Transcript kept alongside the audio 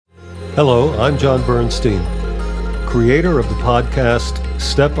Hello, I'm John Bernstein, creator of the podcast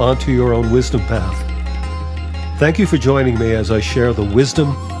Step Onto Your Own Wisdom Path. Thank you for joining me as I share the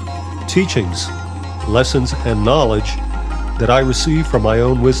wisdom, teachings, lessons, and knowledge that I receive from my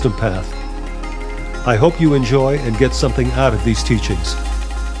own wisdom path. I hope you enjoy and get something out of these teachings.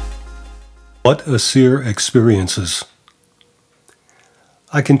 What a seer experiences.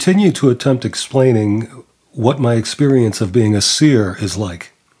 I continue to attempt explaining what my experience of being a seer is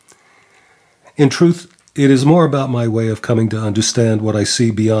like. In truth, it is more about my way of coming to understand what I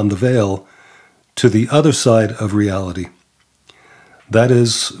see beyond the veil to the other side of reality. That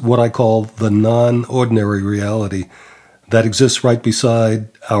is what I call the non-ordinary reality that exists right beside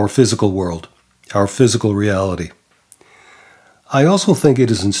our physical world, our physical reality. I also think it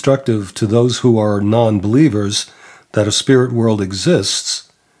is instructive to those who are non-believers that a spirit world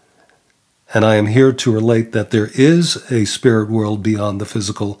exists, and I am here to relate that there is a spirit world beyond the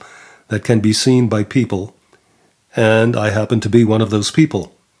physical that can be seen by people, and I happen to be one of those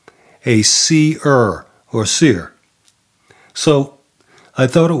people, a seer or seer. So I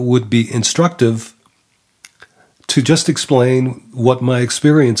thought it would be instructive to just explain what my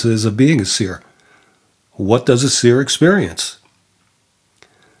experience is of being a seer. What does a seer experience?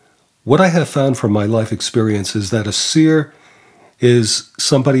 What I have found from my life experience is that a seer is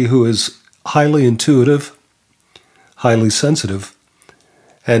somebody who is highly intuitive, highly sensitive,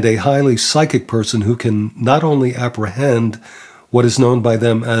 and a highly psychic person who can not only apprehend what is known by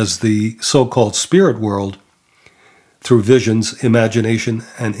them as the so-called spirit world through visions, imagination,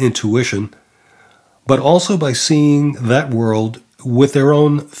 and intuition, but also by seeing that world with their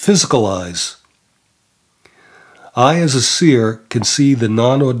own physical eyes. I, as a seer, can see the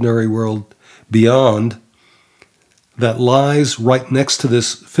non-ordinary world beyond that lies right next to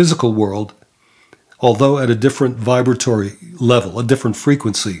this physical world, although at a different vibratory level, a different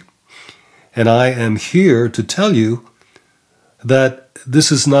frequency. And I am here to tell you that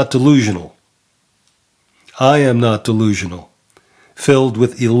this is not delusional. I am not delusional, filled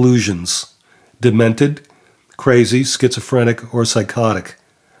with illusions, demented, crazy, schizophrenic, or psychotic.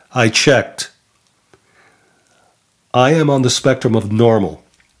 I checked. I am on the spectrum of normal.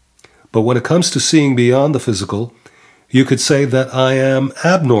 But when it comes to seeing beyond the physical, you could say that I am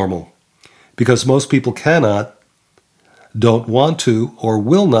abnormal, because most people cannot, don't want to, or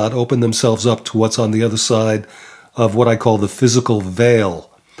will not open themselves up to what's on the other side of what I call the physical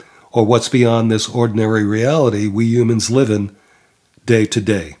veil, or what's beyond this ordinary reality we humans live in day to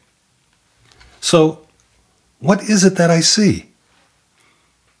day. So, what is it that I see?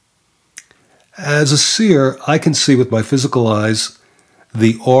 As a seer, I can see with my physical eyes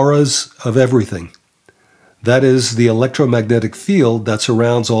the auras of everything. That is the electromagnetic field that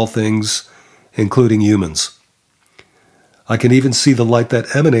surrounds all things, including humans. I can even see the light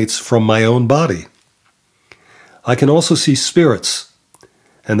that emanates from my own body. I can also see spirits,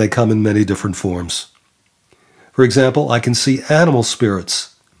 and they come in many different forms. For example, I can see animal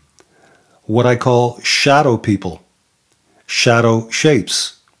spirits, what I call shadow people, shadow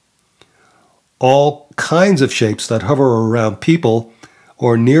shapes, all kinds of shapes that hover around people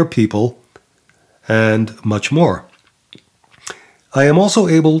or near people, and much more. I am also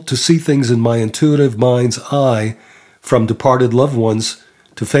able to see things in my intuitive mind's eye, from departed loved ones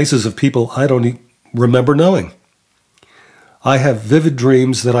to faces of people I don't remember knowing. I have vivid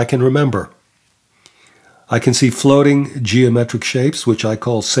dreams that I can remember. I can see floating geometric shapes, which I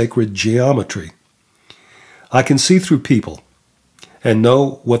call sacred geometry. I can see through people and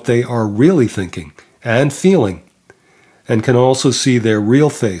know what they are really thinking and feeling, and can also see their real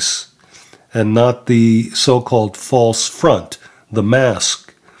face and not the so-called false front, the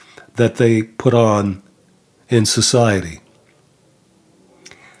mask that they put on in society.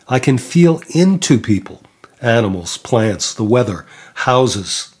 I can feel into people, animals, plants, the weather,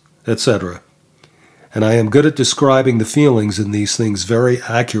 houses, etc. And I am good at describing the feelings in these things very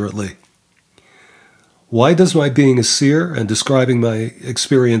accurately. Why does my being a seer and describing my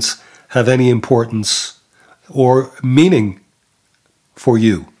experience have any importance or meaning for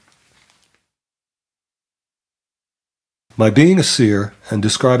you? My being a seer and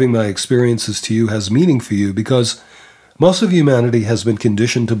describing my experiences to you has meaning for you because most of humanity has been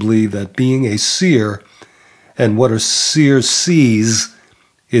conditioned to believe that being a seer and what a seer sees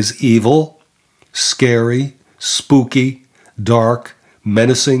is evil, scary, spooky, dark,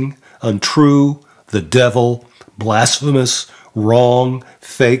 menacing, untrue, the devil, blasphemous, wrong,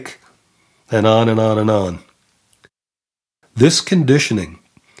 fake, and on and on and on. This conditioning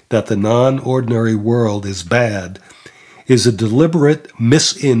that the non-ordinary world is bad is a deliberate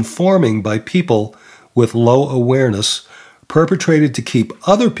misinforming by people with low awareness perpetrated to keep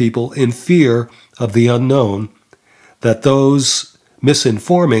other people in fear of the unknown, that those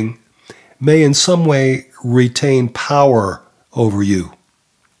misinforming may in some way retain power over you.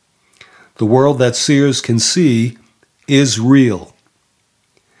 The world that seers can see is real.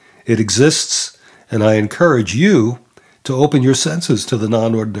 It exists, and I encourage you to open your senses to the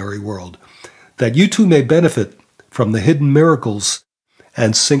non-ordinary world, that you too may benefit from the hidden miracles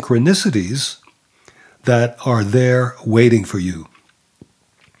and synchronicities that are there waiting for you.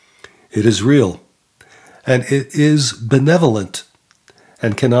 It is real, and it is benevolent,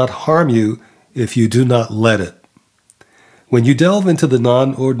 and cannot harm you if you do not let it. When you delve into the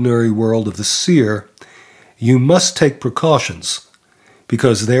non-ordinary world of the seer, you must take precautions,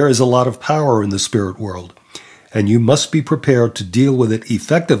 because there is a lot of power in the spirit world, and you must be prepared to deal with it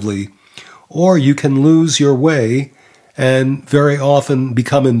effectively, or you can lose your way and very often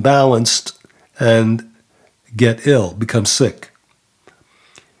become imbalanced and get ill, become sick.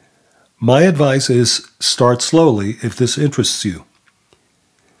 My advice is start slowly if this interests you,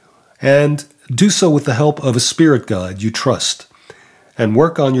 and do so with the help of a spirit guide you trust, and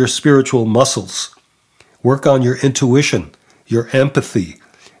work on your spiritual muscles. Work on your intuition, your empathy,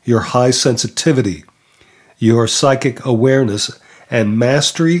 your high sensitivity, your psychic awareness, and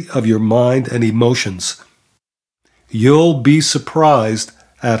mastery of your mind and emotions. You'll be surprised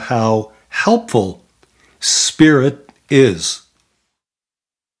at how helpful spirit is.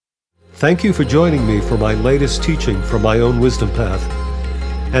 Thank you for joining me for my latest teaching from my own wisdom path,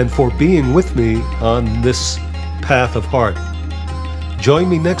 and for being with me on this path of heart. Join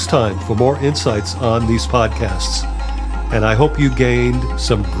me next time for more insights on these podcasts, and I hope you gained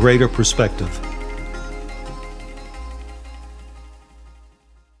some greater perspective.